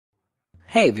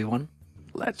Hey everyone,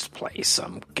 let's play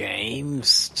some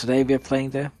games. Today we are playing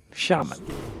the Shaman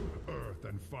Earth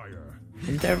and fire.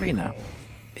 in the arena.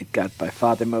 It got by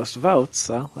far the most votes,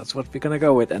 so that's what we're gonna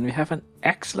go with. And we have an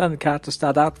excellent card to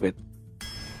start out with.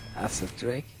 Acid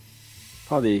Drake.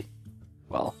 Probably,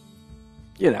 well,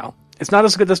 you know, it's not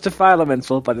as good as the Fire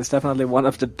Elemental, but it's definitely one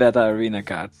of the better arena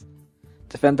cards.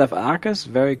 Defender of Arcus,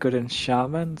 very good in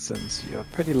Shaman, since you're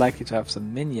pretty likely to have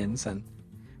some minions, and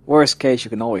worst case, you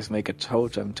can always make a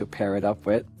totem to pair it up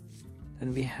with.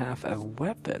 Then we have a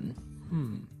weapon.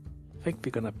 I think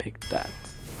we're gonna pick that.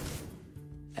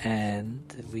 And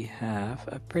we have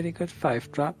a pretty good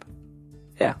 5-drop.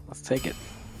 Yeah, let's take it.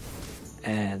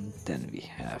 And then we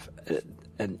have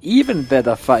an even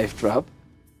better 5-drop.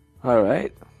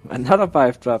 Alright, another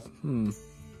 5-drop.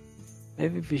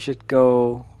 Maybe we should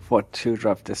go for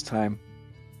 2-drop this time.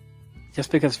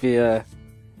 Just because we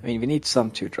need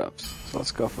some 2-drops, so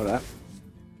let's go for that.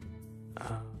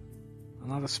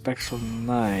 Another Spectral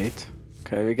Knight.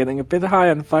 Okay, we're getting a bit high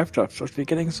on 5-drops, but we're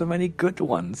getting so many good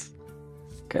ones.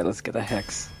 Okay, let's get a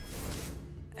Hex.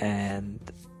 And...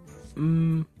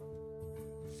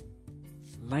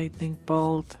 Lightning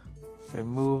Bolt.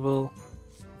 Removal.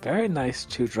 Very nice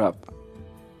 2-drop.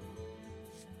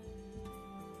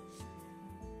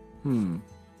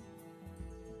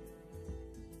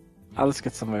 Let's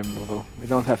get some removal. We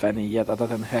don't have any yet other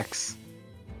than Hex.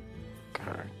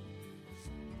 Okay.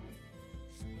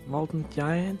 Molten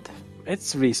Giant.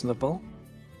 It's reasonable.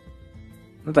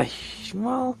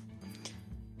 Well,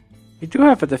 we do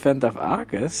have a Defender of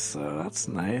Arcus, so that's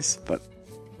nice, but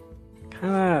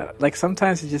kinda, like,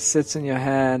 sometimes it just sits in your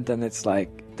hand and it's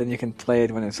like, then you can play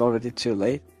it when it's already too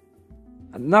late.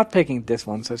 I'm not picking this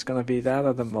one, so it's gonna be that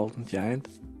or the Molten Giant.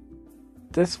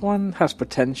 This one has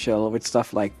potential with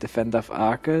stuff like Defender of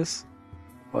Arcus,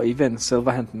 or even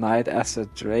Silverhand Knight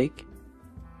Acid Drake.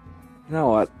 You know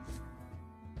what?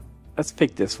 Let's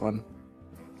pick this one.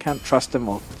 Can't trust the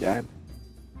Molten Giant.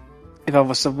 If I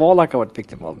was a Warlock, I would pick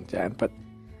the Molten Giant, but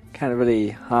can't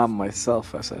really harm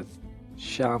myself as a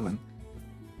Shaman.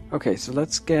 Okay, so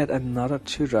let's get another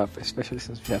 2-drop, especially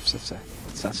since we have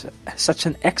such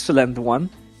an excellent one.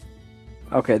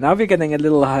 Okay, now we're getting a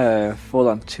little full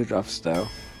on 2-drops though.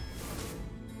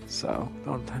 So,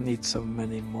 don't need so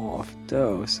many more of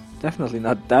those. Definitely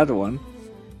not that one.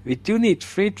 We do need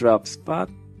 3-drops, but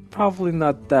probably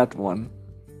not that one.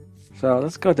 So,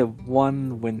 let's go to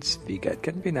 1 Wind Speaker. It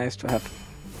can be nice to have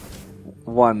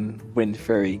 1 Wind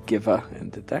Fairy Giver in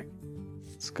the deck.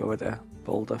 Let's go with a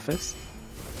Boulder Fist.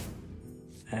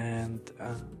 And,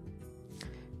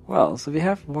 well, so we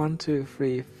have 1, 2,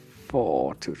 3,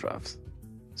 4 2-drops.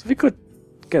 So we could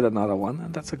get another one,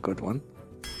 and that's a good one.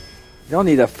 We don't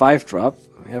need a 5-drop.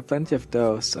 We have plenty of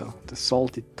those, so the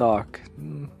Salty Dog,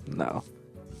 no.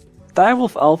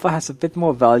 Direwolf Alpha has a bit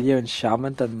more value in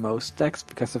Shaman than most decks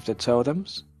because of the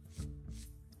totems.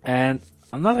 And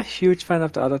I'm not a huge fan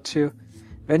of the other two.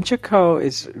 Venture Co.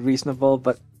 is reasonable,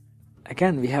 but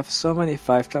again, we have so many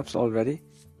 5-drops already.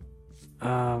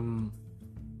 I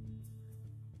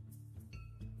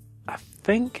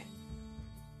think...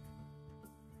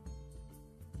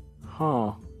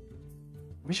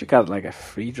 We should get like a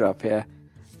 3-drop here.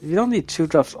 We don't need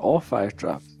 2-drops or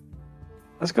 5-drops.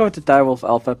 Let's go with the Direwolf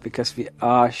Alpha because we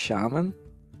are Shaman.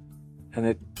 And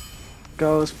it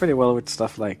goes pretty well with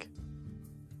stuff like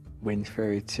Wind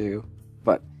Fairy 2.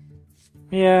 But,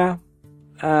 yeah.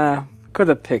 Could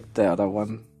have picked the other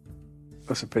one.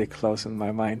 Those are pretty close in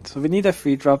my mind. So we need a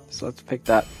 3-drop, so let's pick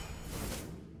that.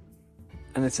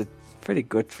 And it's a pretty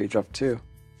good 3-drop too.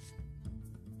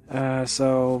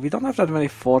 So we don't have that many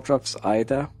 4-drops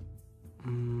either.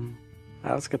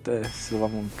 Let's get the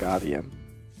Silvermoon Guardian.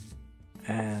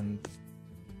 And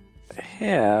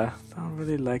here, don't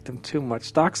really like them too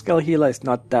much. Darkscale Healer is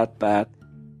not that bad.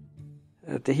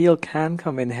 The heal can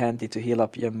come in handy to heal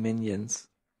up your minions.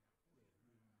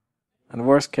 And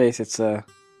worst case, it's a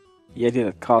Yeti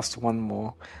that costs 1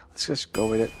 more. Let's just go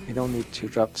with it. We don't need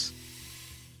 2-drops.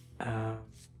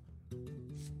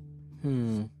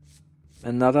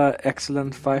 Another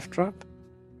excellent 5-drop?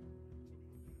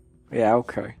 Yeah,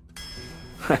 okay.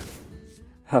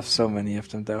 Have so many of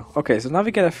them though. Okay, so now we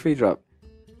get a 3-drop.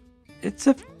 It's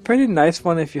a pretty nice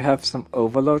one if you have some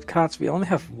overload cards. We only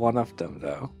have 1 of them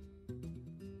though.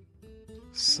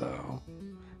 So...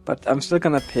 But I'm still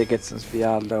gonna pick it since we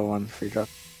are low on 3-drop.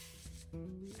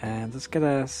 And let's get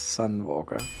a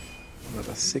Sunwalker.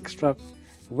 Another 6-drop.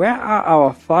 Where are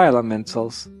our Fire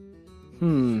Elementals?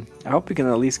 I hope we can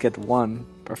at least get 1.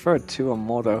 Prefer 2 or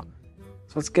more though.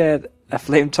 So let's get a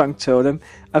Flame Tongue Totem.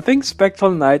 I think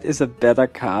Spectral Knight is a better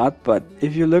card, but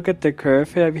if you look at the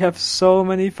curve here, we have so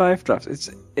many 5-drops. It's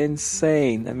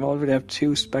insane, and we already have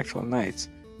 2 Spectral Knights.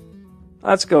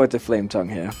 Let's go with the Flame Tongue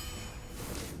here.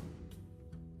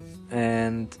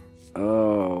 And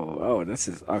oh, this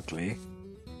is ugly.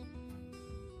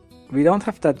 We don't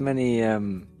have that many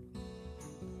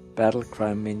Battle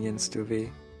Cry minions, do we?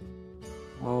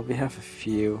 Well, we have a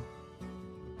few.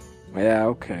 Yeah,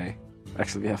 okay.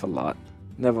 Actually, we have a lot.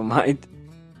 Never mind.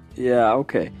 Yeah,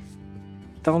 okay.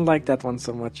 Don't like that one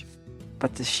so much.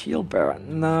 But the Shield Bearer,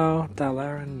 no.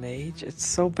 Dalaran Mage, it's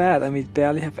so bad. I mean,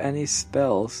 barely have any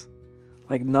spells.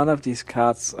 Like, none of these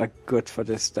cards are good for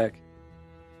this deck.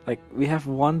 Like, we have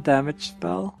 1 damage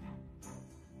spell.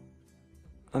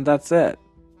 And that's it.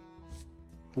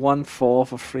 1/4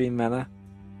 for 3 mana.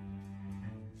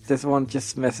 This one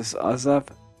just messes us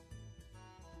up.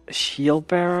 Shield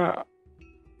Bearer.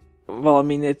 Well, I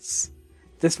mean, it's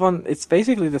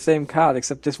basically the same card,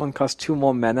 except this one costs 2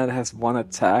 more mana, it has 1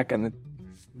 attack, and it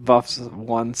buffs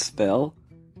 1 spell.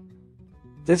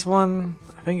 This one,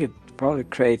 I think it probably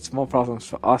creates more problems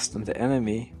for us than the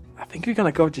enemy. I think we're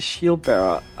gonna go with the Shield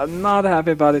Bearer. I'm not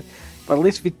happy about it, but at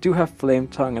least we do have Flame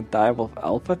Tongue and Direwolf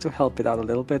Alpha to help it out a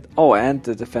little bit. Oh, and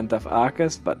the Defender of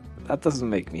Arcus, but that doesn't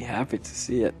make me happy to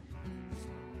see it.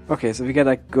 Okay, so we get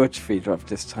a good 3-drop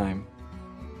this time.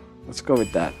 Let's go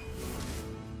with that.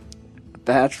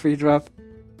 Bad 3-drop,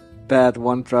 bad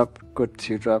 1-drop, good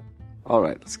 2-drop.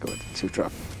 Alright, let's go with the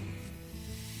 2-drop.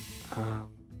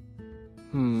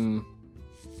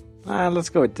 Let's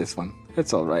go with this one.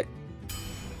 It's alright.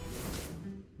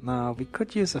 Now, we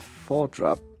could use a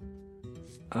 4-drop.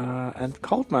 And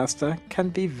Cold Master can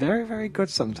be very, very good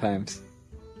sometimes.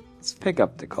 Let's pick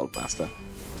up the Cold Master.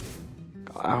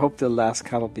 I hope the last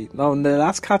card will be... No, the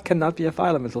last card cannot be a Fire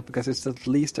Elemental because it's at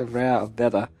least a rare or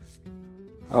better.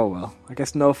 Oh well, I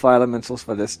guess no Fire Elementals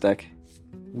for this deck.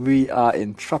 We are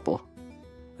in trouble.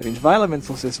 I mean, Fire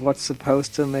Elementals is what's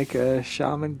supposed to make a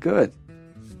Shaman good.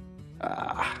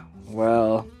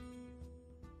 Well...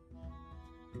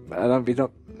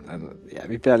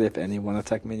 we barely have any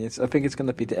 1-attack minions. I think it's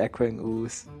gonna be the Echoing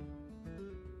Ooze.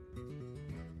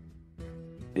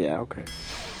 Yeah, okay.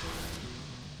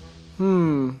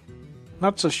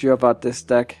 Not so sure about this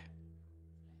deck.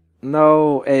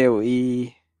 No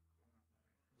AoE.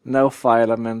 No Fire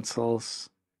Elementals.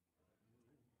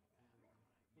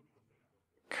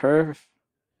 Curve.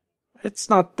 It's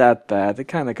not that bad. It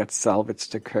kinda got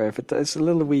salvaged, the curve. It's a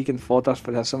little weak in 4-drops,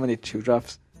 but it has so many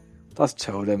 2-drops. It does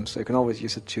Totem, so you can always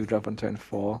use a 2-drop on turn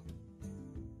 4.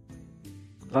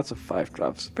 Lots of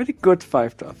 5-drops. Pretty good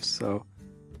 5-drops, so...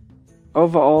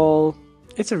 Overall,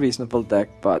 it's a reasonable deck,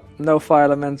 but no Fire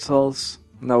Elementals,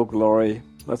 no glory.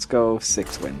 Let's go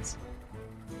 6 wins.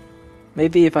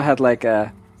 Maybe if I had like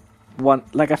a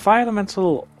Fire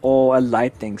Elemental or a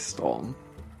Lightning Storm,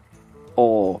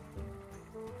 or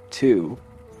 2,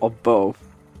 or both,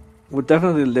 would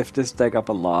definitely lift this deck up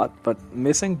a lot, but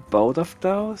missing both of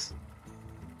those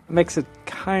makes it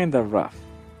kinda rough.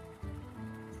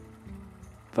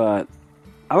 But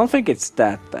I don't think it's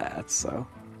that bad, so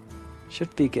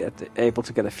should be able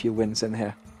to get a few wins in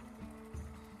here.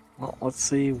 Well, let's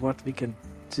see what we can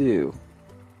do.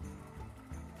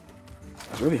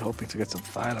 I was really hoping to get some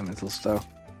Fire Elementals though.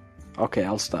 Okay,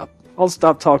 I'll stop. I'll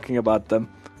stop talking about them.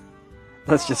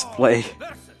 Let's just play.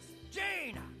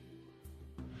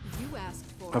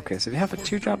 Okay, so we have a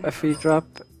 2-drop, a 3-drop,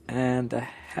 and a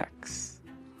Hex.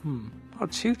 Oh,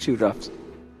 2 2-drops.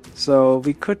 So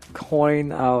we could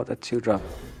coin out a 2-drop.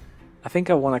 I think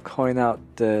I want to coin out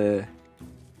the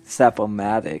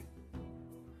Sapomatic.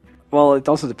 Well, it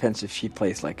also depends if she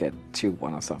plays like a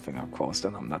 2-1 or something, of course,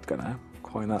 then I'm not gonna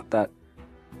coin out that.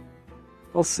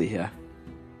 We'll see here.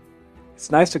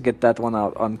 It's nice to get that one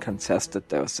out uncontested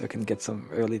though, so I can get some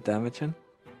early damage in.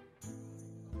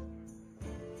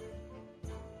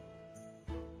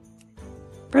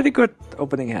 Pretty good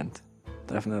opening hand,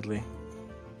 definitely.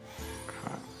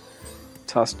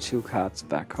 Toss 2 cards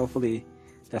back. Hopefully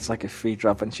that's like a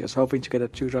 3-drop and she was hoping to get a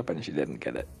 2-drop and she didn't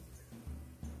get it.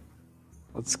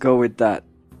 Let's go with that.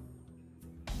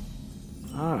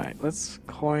 Alright, let's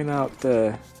coin out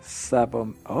the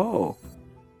Sabom. Oh!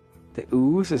 The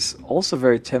Ooze is also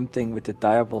very tempting with the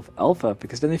Direwolf Alpha,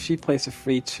 because then if she plays a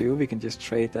 3-2, we can just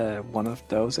trade one of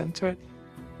those into it.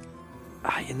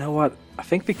 You know what? I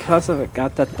think because I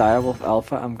got that Direwolf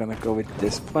Alpha, I'm gonna go with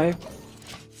this play.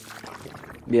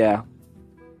 Yeah.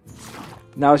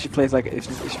 Now if she plays like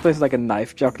a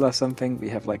Knife Juggler or something, we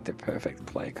have like the perfect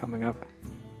play coming up.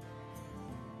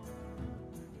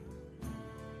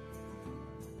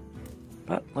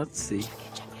 But let's see.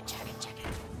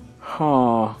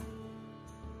 Huh.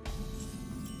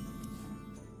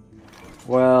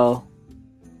 Well,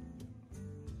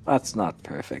 that's not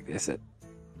perfect, is it?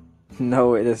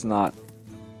 No, it is not.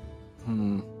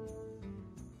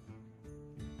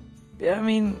 Yeah, I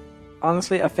mean,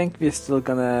 honestly, I think we're still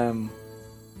gonna...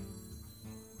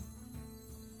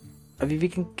 I mean, we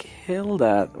can kill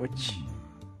that, which...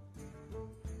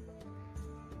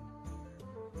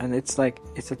 And it's like,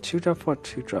 it's a 2-drop for a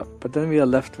 2-drop, but then we are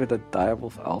left with a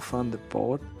Direwolf Alpha on the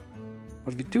board.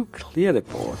 But we do clear the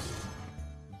board.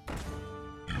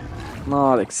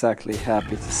 Not exactly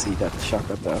happy to see that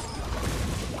shocker though.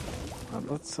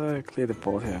 Let's clear the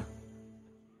board here.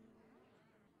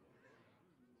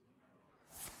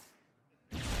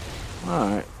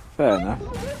 Alright, fair enough.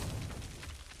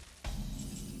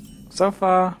 So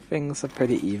far, things are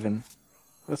pretty even.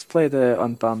 Let's play the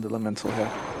Unbound Elemental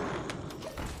here.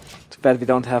 Too bad we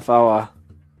don't have our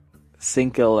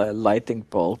single lightning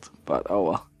bolt, but oh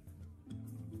well.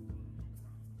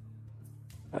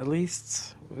 At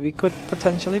least we could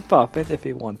potentially pop it if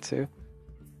we want to.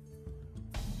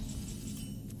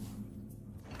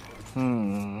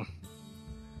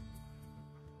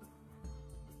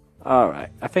 Alright,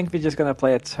 I think we're just gonna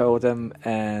play a totem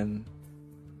and...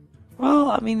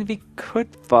 Well, I mean, we could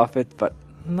buff it, but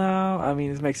no, I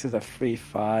mean, it makes it a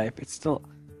 3-5. It's still...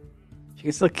 You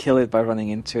can still kill it by running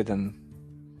into it, and...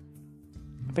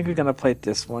 I think we're gonna play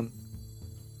this one.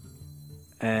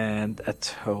 And a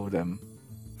totem.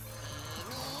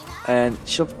 And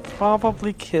she'll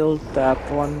probably kill that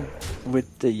one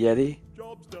with the Yeti.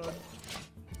 Job's done.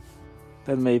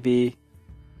 Then maybe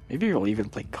we'll even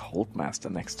play Cold Master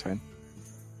next turn.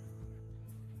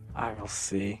 I will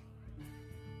see.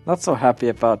 Not so happy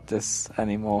about this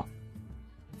anymore.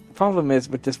 The problem is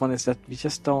with this one is that we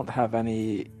just don't have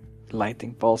any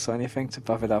lightning bolts or anything to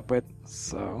buff it up with,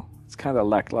 so it's kind of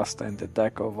lackluster in the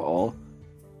deck overall.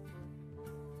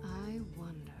 I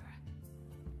wonder.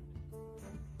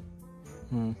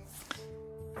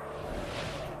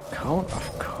 Cone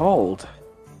of Cold.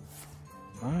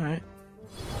 Alright.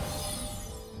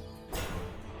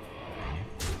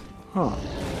 Huh.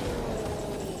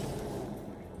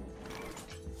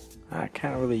 I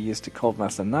can't really use the Cold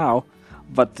Master now,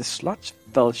 but the Sludge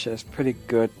Belcher is pretty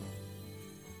good.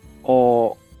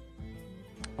 Or...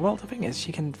 Well, the thing is,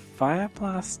 she can Fire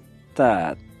Blast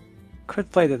that. Could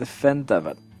play the Defender,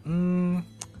 but...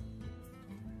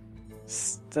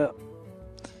 Still...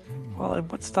 Well, it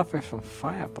would stop her from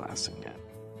Fire Blasting it.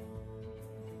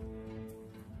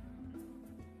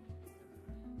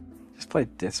 Just play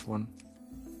this one.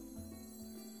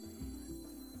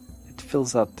 It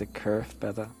fills out the curve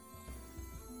better.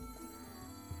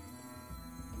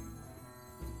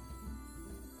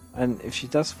 And if she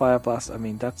does Fire Blast, I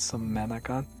mean, that's some mana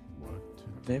gone.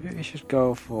 Maybe we should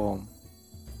go for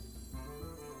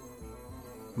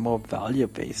a more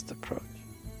value-based approach.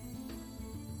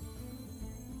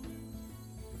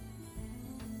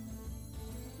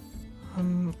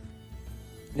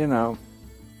 You know,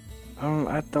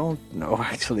 I don't know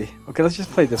actually. Okay, let's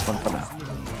just play this one for now.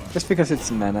 Just because it's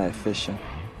mana efficient.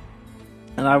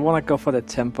 And I want to go for the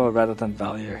tempo rather than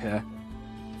value here.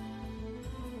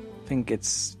 I think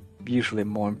it's usually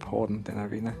more important than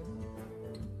arena.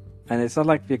 And it's not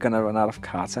like we're gonna run out of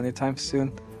cards anytime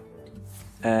soon.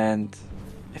 And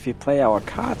if we play our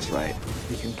cards right,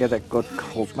 we can get a good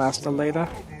Cold Master later.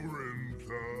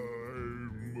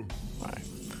 Right.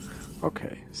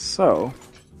 Okay, so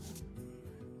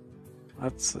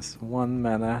that's just 1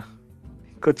 mana.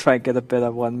 Could try and get a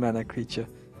better 1 mana creature.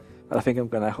 But I think I'm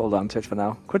gonna hold on to it for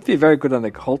now. Could be very good on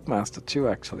the Cold Master too,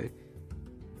 actually.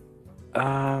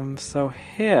 So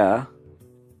here,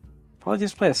 probably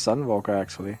just play a Sunwalker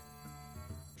actually,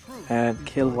 and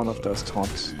kill one of those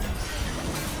taunts.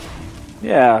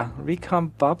 Yeah, Recon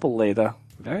Bubble later.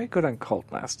 Very good on Cold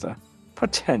Master.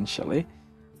 Potentially.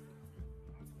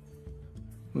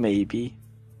 Maybe.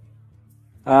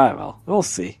 Ah, well, we'll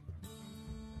see.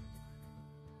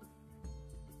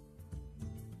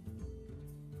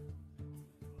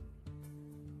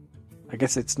 I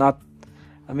guess it's not...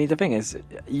 I mean, the thing is,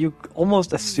 you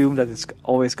almost assume that it's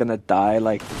always gonna die,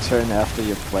 like, the turn after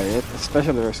you play it,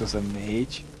 especially versus a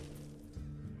Mage.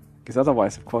 Because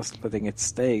otherwise, of course, letting it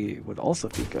stay would also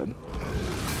be good.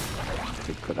 If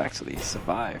it could actually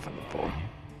survive on the board.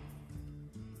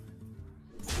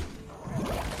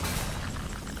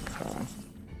 Okay.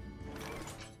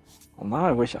 Well, now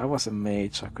I wish I was a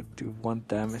Mage, so I could do 1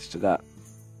 damage to that.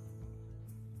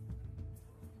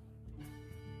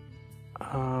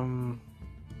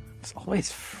 It's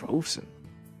always frozen.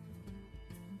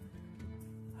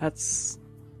 That's...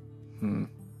 I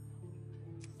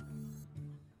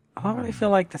don't really feel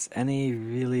like there's any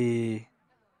really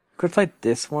Could play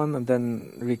this one and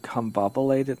then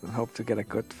recombobulate it and hope to get a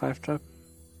good 5-drop.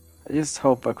 I just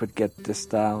hope I could get this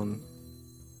down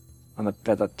on a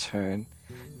better turn.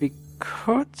 We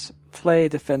could play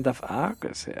Defend of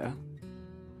Argus here.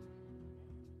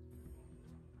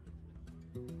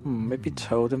 Maybe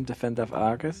Totem Defend of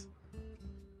Argus.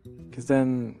 Because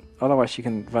then, otherwise you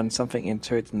can run something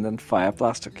into it and then Fire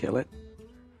Blast to kill it.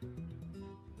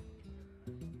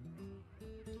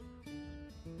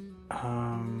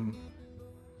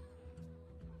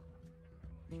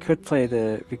 We could play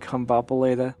the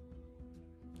Recombobulator.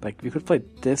 Like, we could play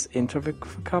this into the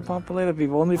Recombobulator.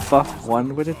 We've only buffed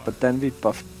one with it, but then we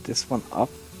buffed this one up.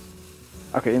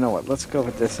 Okay, you know what? Let's go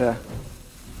with this here.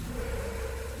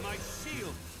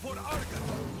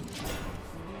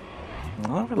 I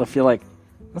don't really feel like...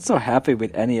 I'm not so happy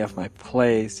with any of my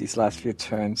plays these last few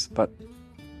turns, but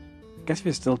I guess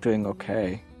we're still doing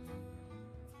okay.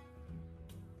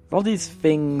 All these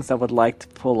things I would like to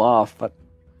pull off, but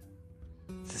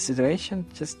the situation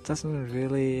just doesn't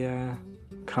really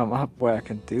come up where I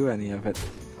can do any of it.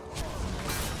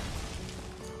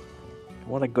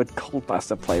 What a good Cold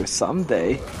Master play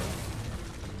someday.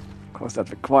 Of course that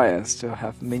requires to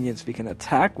have minions we can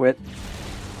attack with.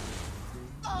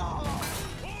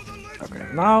 Okay,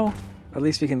 now at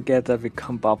least we can get that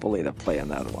Recombobulator play on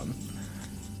that one.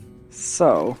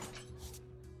 So,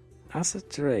 Acid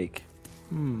Drake.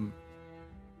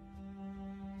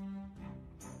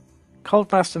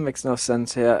 Cold Master makes no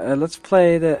sense here. Let's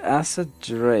play the Acid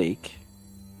Drake.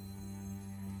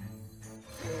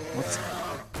 Let's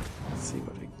see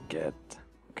what we get.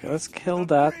 Okay, let's kill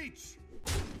that.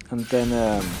 And then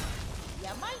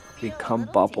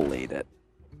Recombobulate it.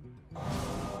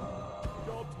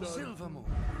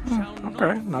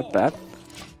 Okay, not bad.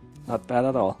 Not bad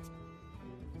at all.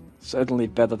 Certainly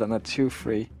better than a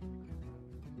 2-3.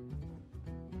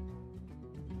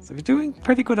 So we're doing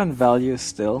pretty good on value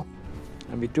still.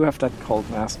 And we do have that Cold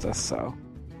Master, so...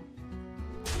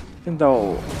 Even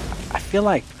though I feel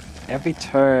like every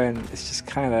turn is just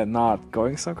kinda not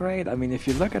going so great. I mean, if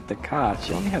you look at the card,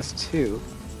 she only has 2.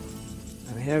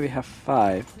 And here we have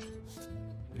 5.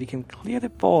 We can clear the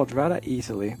board rather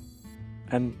easily.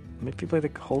 And maybe play the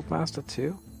Cold Master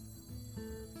too?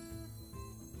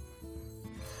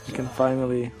 We can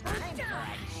finally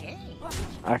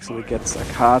actually get a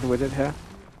card with it here.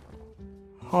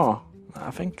 Huh. I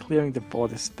think clearing the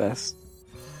board is best.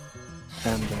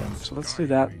 And so let's do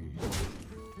that.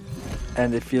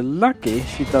 And if you're lucky,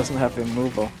 she doesn't have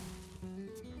removal.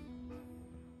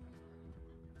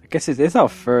 I guess it is our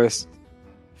first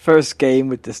game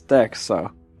with this deck,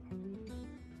 so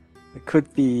it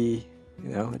could be, you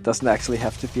know, it doesn't actually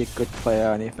have to be a good player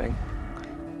or anything.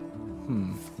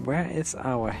 Where is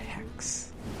our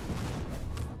Hex?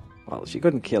 Well, she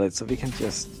couldn't kill it, so we can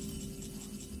just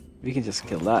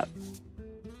kill that.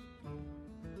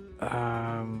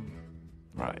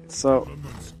 Right, so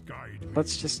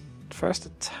let's just first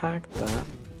attack that.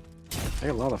 Take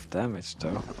a lot of damage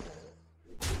though.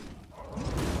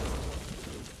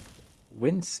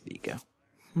 Windspeaker.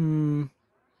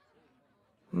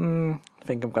 I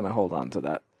think I'm gonna hold on to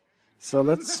that. So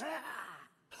let's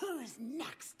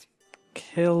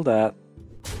kill that.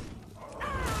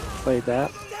 Play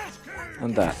that.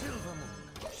 And that.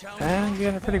 And we're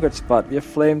in a pretty good spot. We have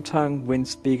Flame Tongue,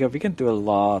 Windspeaker. We can do a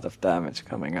lot of damage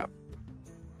coming up.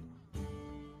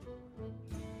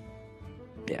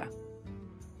 Yeah.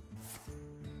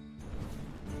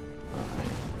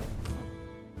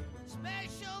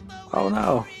 Oh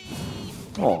no.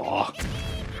 Oh.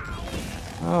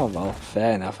 Oh well,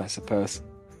 fair enough, I suppose.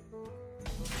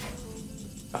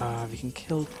 We can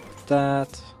kill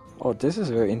that. Oh, this is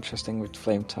very interesting with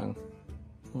Flame Tongue.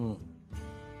 Oh,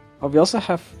 we also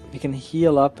have... We can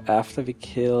heal up after we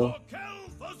kill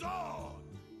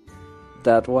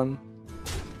that one.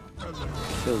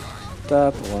 Kill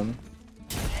that one.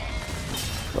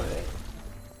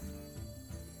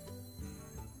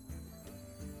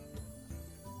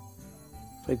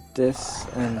 Play this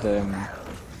and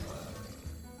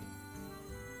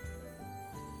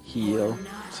heal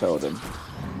Totem.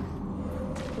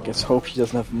 I guess hope he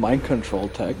doesn't have mind control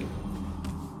tag.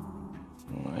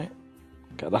 Alright.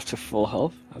 Got up to full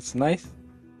health. That's nice.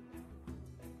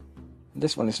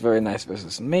 This one is very nice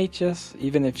versus mages.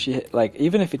 Even if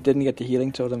it didn't get the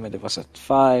healing totem and it was at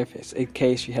 5, in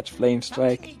case she had Flame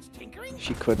Strike,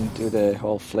 she couldn't do the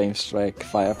whole Flame Strike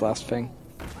Fire Blast thing.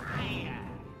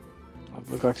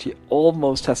 Look like she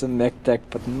almost has a mech deck,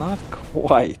 but not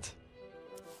quite.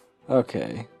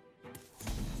 Okay.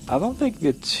 I don't think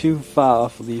we're too far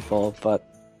off lethal, but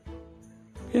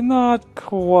We're not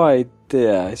quite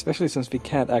there, especially since we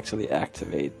can't actually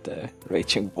activate the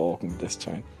Raging Vulcan this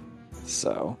turn.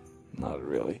 So, not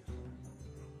really.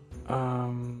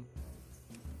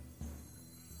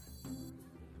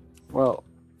 Well,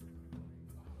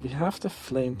 we have the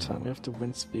Flame Tongue, we have the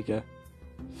Wind Speaker.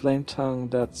 Flame Tongue,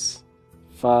 that's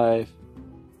 5,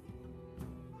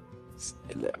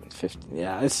 11, 15.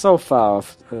 Yeah, it's so far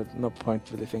off. No point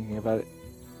really thinking about it.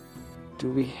 Do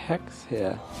we Hex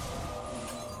here?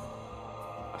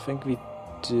 I think we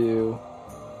do.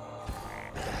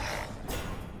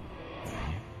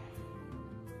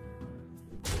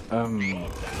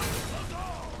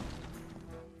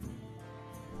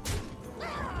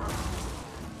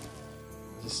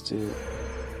 Just do.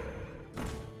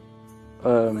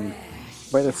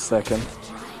 Wait a second.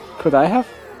 Could I have?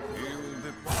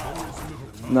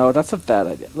 No, that's a bad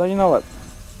idea. Well, you know what?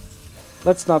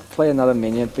 Let's not play another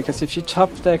minion, because if she top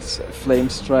decks Flame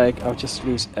Strike, I'll just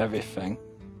lose everything.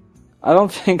 I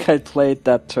don't think I played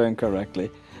that turn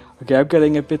correctly. Okay, I'm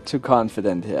getting a bit too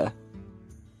confident here.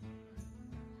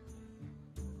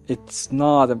 It's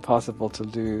not impossible to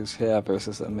lose here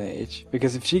versus a mage,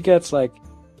 because if she gets like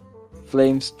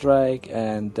Flame Strike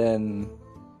and then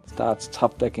starts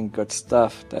top decking good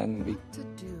stuff, then we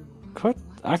could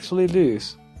actually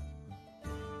lose.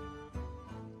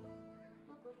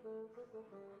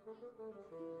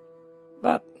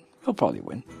 But we'll probably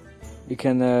win. We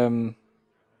can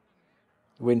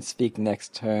Wind Speak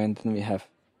next turn, then we have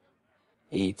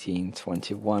 18,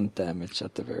 21 damage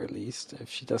at the very least if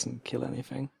she doesn't kill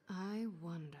anything. I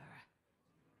wonder.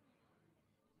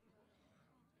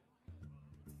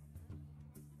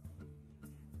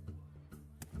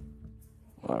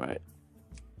 Alright.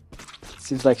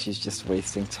 Seems like she's just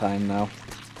wasting time now.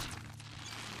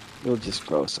 We'll just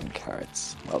grow some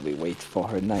cards while we wait for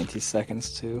her 90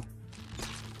 seconds to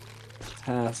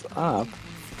pass up.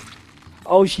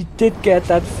 Oh, she did get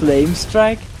that Flame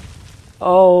Strike?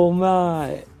 Oh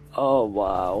my. Oh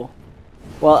wow.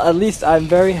 Well, at least I'm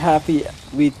very happy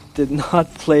we did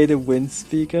not play the Wind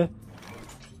Speaker.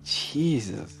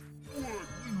 Jesus.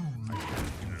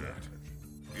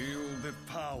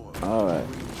 Alright.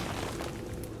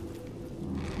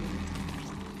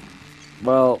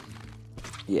 Well,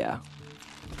 yeah.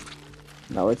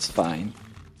 No, it's fine.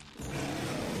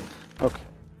 Okay.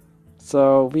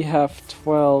 So we have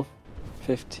 12,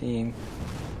 15.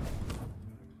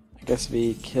 I guess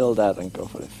we kill that and go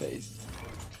for the face.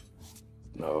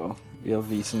 No, we have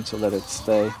reason to let it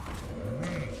stay.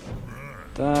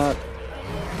 That.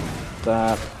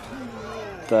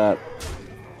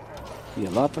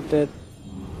 Heal up a bit.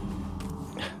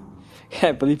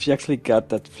 Can't believe she actually got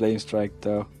that Flame Strike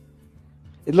though.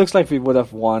 It looks like we would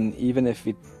have won even if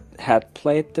we had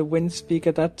played the Wind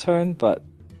Speaker that turn, but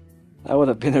that would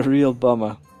have been a real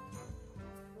bummer.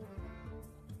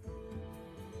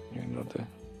 You know,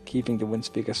 keeping the Wind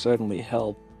Speaker certainly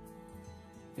helped.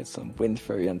 Get some Wind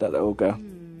Fury on that ogre.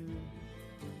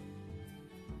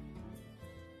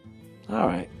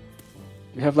 Alright.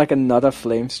 We have like another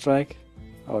Flame Strike.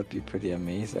 That would be pretty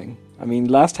amazing. I mean,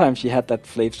 last time she had that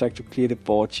Flame Strike to clear the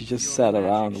board, she just sat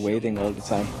around waiting all the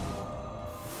time.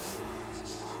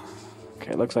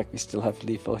 Okay, looks like we still have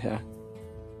lethal here.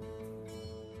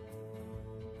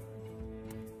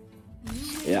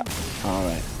 Yeah,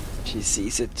 alright. She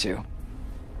sees it too.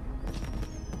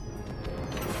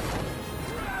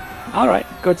 Alright,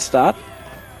 good start.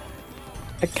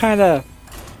 I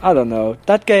don't know.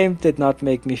 That game did not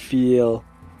make me feel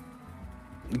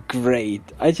great.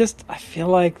 I feel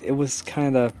like it was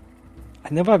I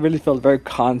never really felt very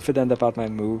confident about my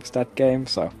moves that game,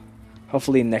 so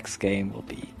hopefully next game will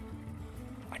be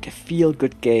like a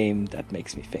feel-good game that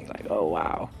makes me think like, oh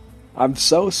wow, I'm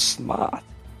so smart.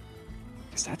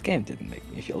 Because that game didn't make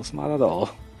me feel smart at all.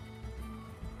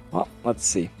 Well, let's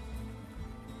see.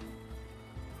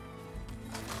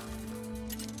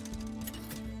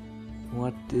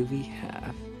 What do we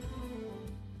have?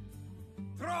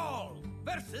 Thrall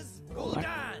versus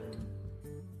Gul'dan.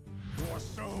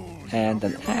 And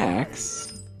an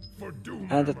axe.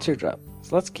 And a 2-drop.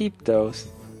 So let's keep those.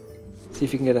 See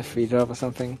if we can get a 3-drop or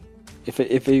something. If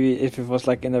it was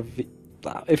like in a...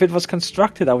 If it was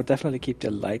constructed, I would definitely keep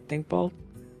the lightning bolt.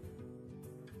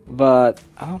 But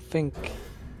I think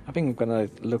I'm gonna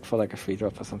look for like a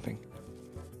 3-drop or something.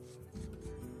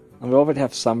 And we already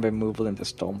have some removal in the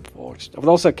Stormforged. I would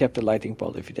also have kept the lightning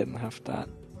bolt if you didn't have that.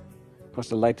 Because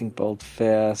the lightning bolt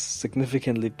fares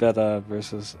significantly better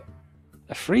versus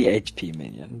a 3 HP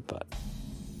minion, but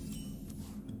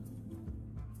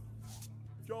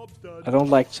I don't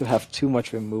like to have too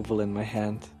much removal in my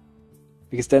hand.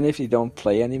 Because then if you don't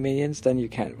play any minions, then you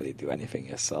can't really do anything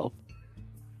yourself.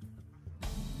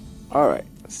 Alright,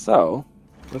 so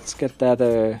let's get that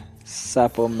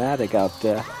Sapomatic out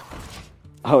there.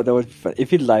 Oh, that would be fun. If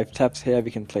he live taps here,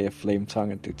 we can play a Flame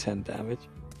Tongue and do 10 damage.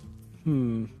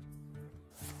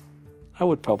 I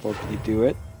would probably do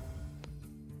it.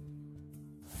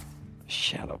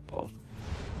 Shadow Ball.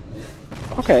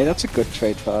 Okay, that's a good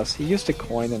trade for us. He used a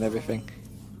coin and everything.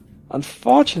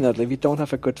 Unfortunately, we don't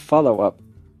have a good follow-up.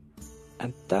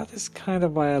 And that is kind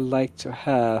of why I like to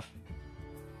have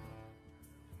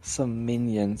some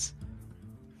minions.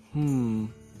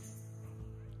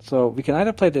 So we can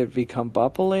either play the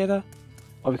Recombobulator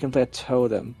or we can play a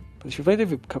Totem. But if we play the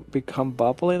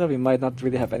Recombobulator, we might not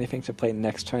really have anything to play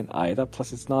next turn either.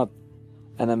 Plus it's not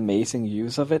an amazing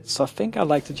use of it. So I think I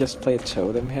like to just play a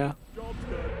Totem here.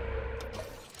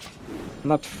 I'm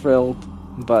not thrilled,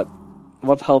 but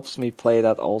what helps me play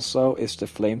that also is the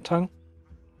Flame Tongue.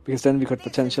 Because then we could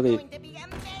potentially...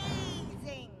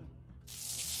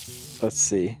 Let's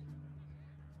see.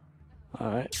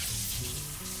 Alright.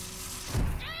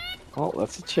 Oh,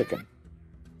 that's a chicken.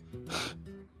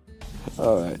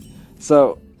 Alright.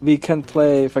 So, we can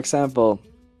play, for example,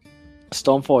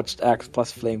 Stormforged Axe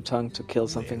plus Flame Tongue to kill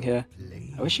something here.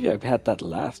 I wish we had that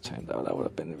last turn though, that would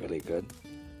have been really good.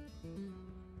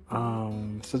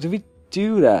 So do we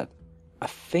do that? I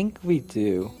think we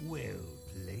do. Well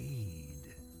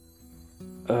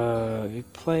played. We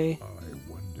play I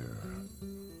wonder.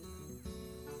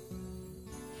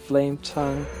 Flame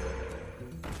Tongue,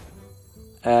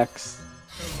 Axe,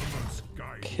 Elements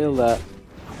guide kill that,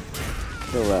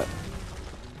 kill that.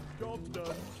 Job's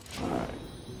done. Alright.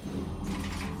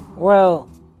 Well,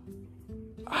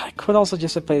 I could also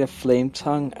just play the Flame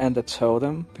Tongue and the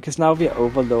Totem, because now we are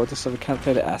overloaded so we can't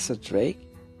play the Acid Drake.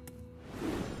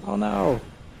 Oh no!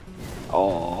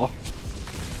 Oh,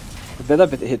 I better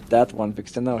hit that one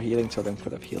because then our Healing Totem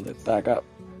could have healed it back up.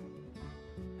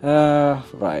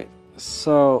 Right.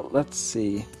 So let's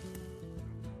see.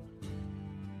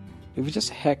 If we just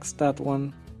hex that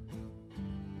one.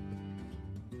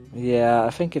 Yeah, I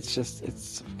think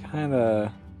it's kind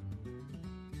of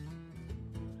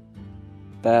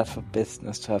bad for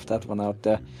business to have that one out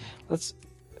there. Let's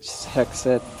just hex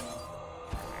it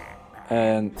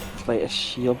and play a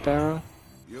Shield Bearer.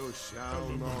 You shall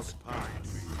not pass.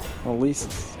 Well, at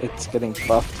least it's getting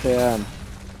buffed here, and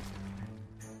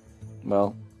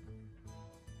well,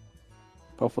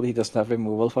 hopefully he doesn't have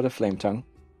removal for the Flame Tongue.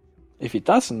 If he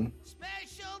doesn't,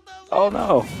 oh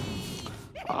no!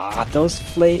 Ah, those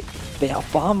they are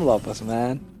bomb lobbers,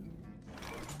 man,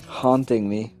 haunting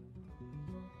me.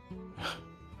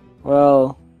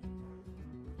 Well,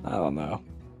 I don't know.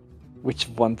 Which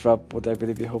 1-drop would I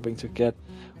really be hoping to get?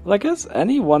 Well, I guess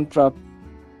any 1-drop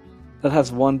that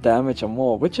has 1 damage or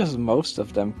more, which is most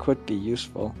of them, could be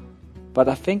useful. But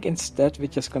I think instead we're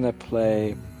just gonna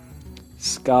play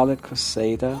Scarlet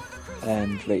Crusader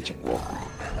and Raging Wolf.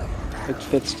 It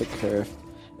fits the curve.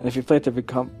 And if you play the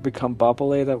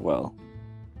Recombobulator, well,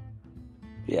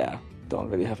 yeah, don't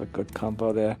really have a good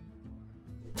combo there.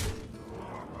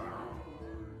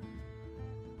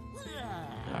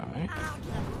 Alright.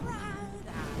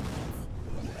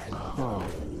 Oh.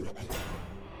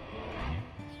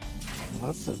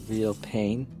 That's a real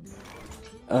pain.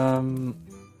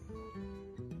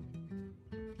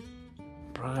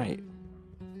 Right.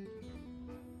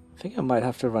 I think I might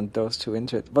have to run those two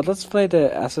into it. But let's play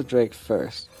the Acid Drake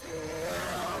first.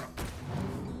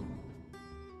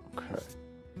 Okay.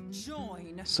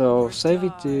 So, say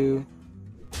we do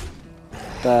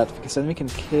that, because then we can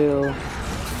kill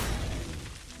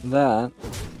that.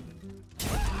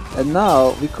 And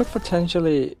now, we could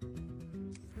potentially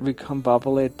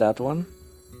recombobulate that one,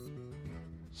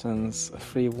 since a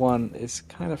 3-1 is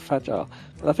kind of fragile.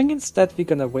 But I think instead we're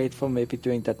gonna wait for maybe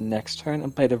doing that next turn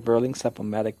and play the Whirling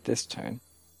Sapomatic this turn.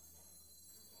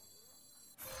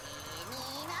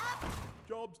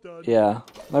 Job's done. Yeah,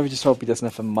 now we just hope he doesn't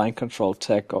have a Mind Control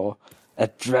tech or a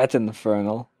Dread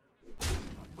Infernal.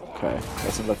 Okay,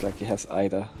 doesn't look like he has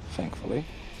either, thankfully.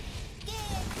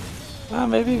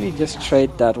 Maybe we just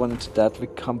trade that one into that. We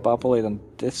combobulate on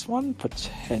this one,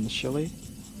 potentially.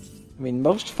 I mean,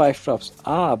 most 5-drops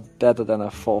are better than a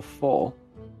 4-4.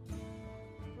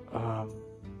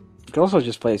 You can also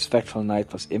just play Spectral Knight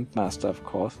plus Imp Master, of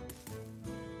course.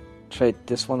 Trade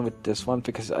this one with this one,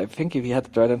 because I think if he had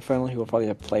the Dread Infernal, he would probably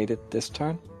have played it this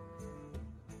turn.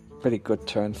 Pretty good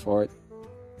turn for it.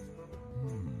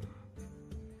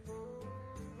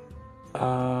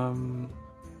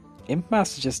 Imp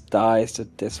Master just dies to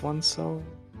this one, so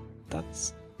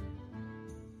that's...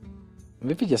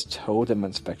 Maybe just Totem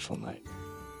and Spectral Knight.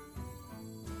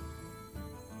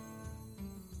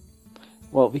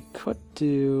 Well, we could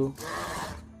do...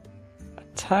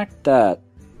 attack that.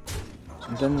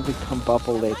 And then we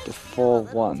combobulate the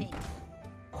 4-1.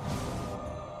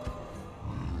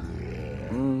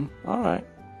 Alright.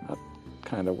 That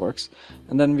kind of works.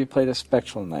 And then we play the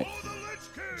Spectral Knight.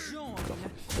 Go for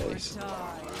the face.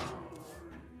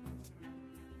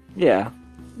 Yeah.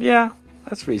 Yeah,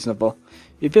 that's reasonable.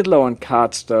 We're a bit low on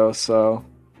cards though, so...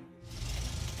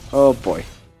 Oh boy.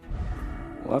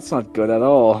 Well, that's not good at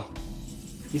all.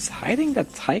 He's hiding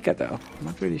that Tiger though. I'm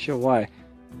not really sure why.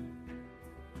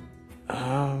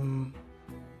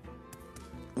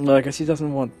 No, I guess he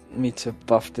doesn't want me to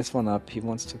buff this one up. He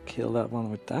wants to kill that one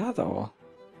with that, or...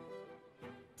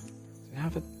 We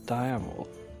have a Direwolf.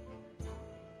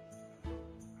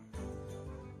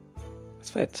 Let's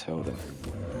play a Totem.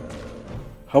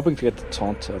 Hoping to get the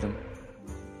Taunt Totem.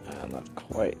 Not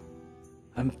quite.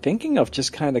 I'm thinking of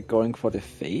just kind of going for the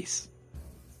face.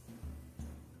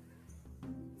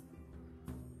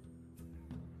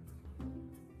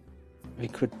 We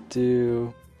could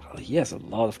do... Well, he has a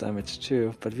lot of damage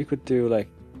too, but we could do like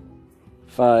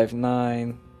 5,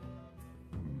 9...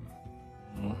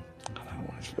 That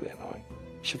one is really annoying.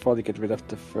 We should probably get rid of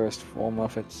the first form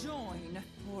of it.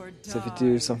 So if we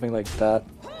do something like that,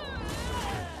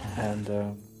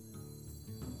 and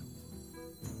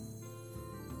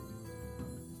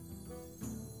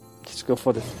just go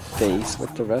for the face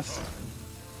with the rest.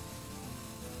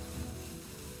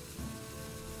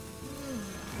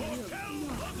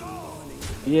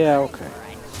 Yeah, okay.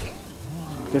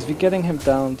 Because we're getting him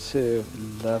down to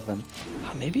 11.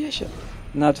 Oh, maybe I should...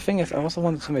 No, the thing is, I also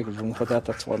wanted to make room for that.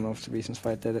 That's one of the reasons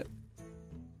why I did it.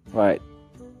 Right.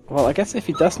 Well, I guess if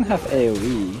he doesn't have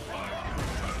AoE,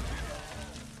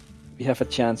 we have a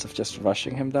chance of just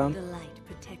rushing him down. The light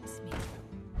protects me.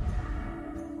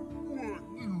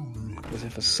 Does he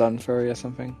have a Sun Furry or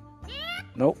something?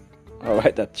 Nope.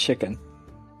 Alright, that chicken.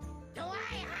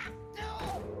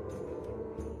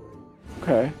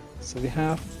 Okay, so we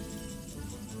have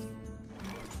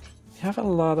a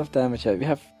lot of damage here. We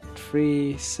have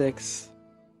 3, 6,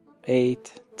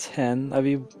 8, 10.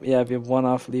 We have 1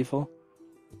 off lethal.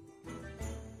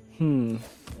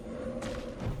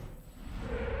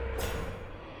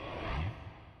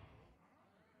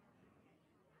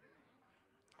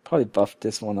 Probably buff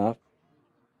this one up.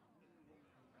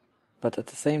 But at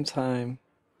the same time...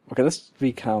 Okay, let's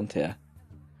recount here.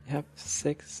 We have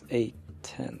 6, 8,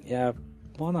 10. Yeah,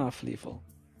 1 off lethal.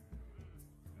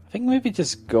 I think maybe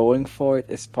just going for it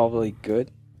is probably good.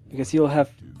 Because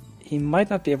he might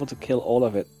not be able to kill all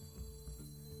of it.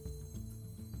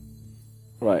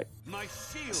 Right.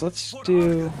 So let's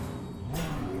do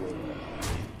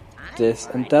this,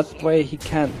 and that way he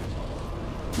can't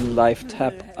life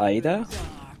tap either.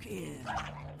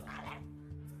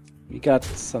 We got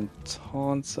some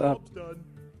taunts up.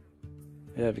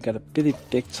 Yeah, we got a really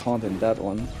big taunt in that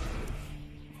one.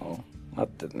 Oh,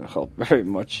 that didn't help very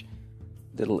much.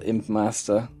 Little Imp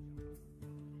Master.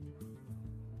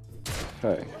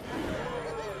 Okay.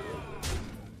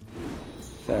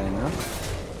 Fair enough.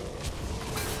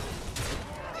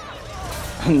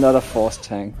 Another Force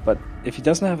Tank, but if he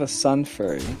doesn't have a Sun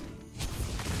Furry...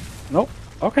 Nope.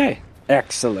 Okay.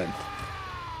 Excellent.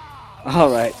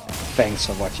 Alright. Thanks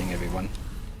for watching, everyone.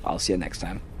 I'll see you next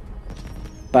time.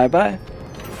 Bye-bye.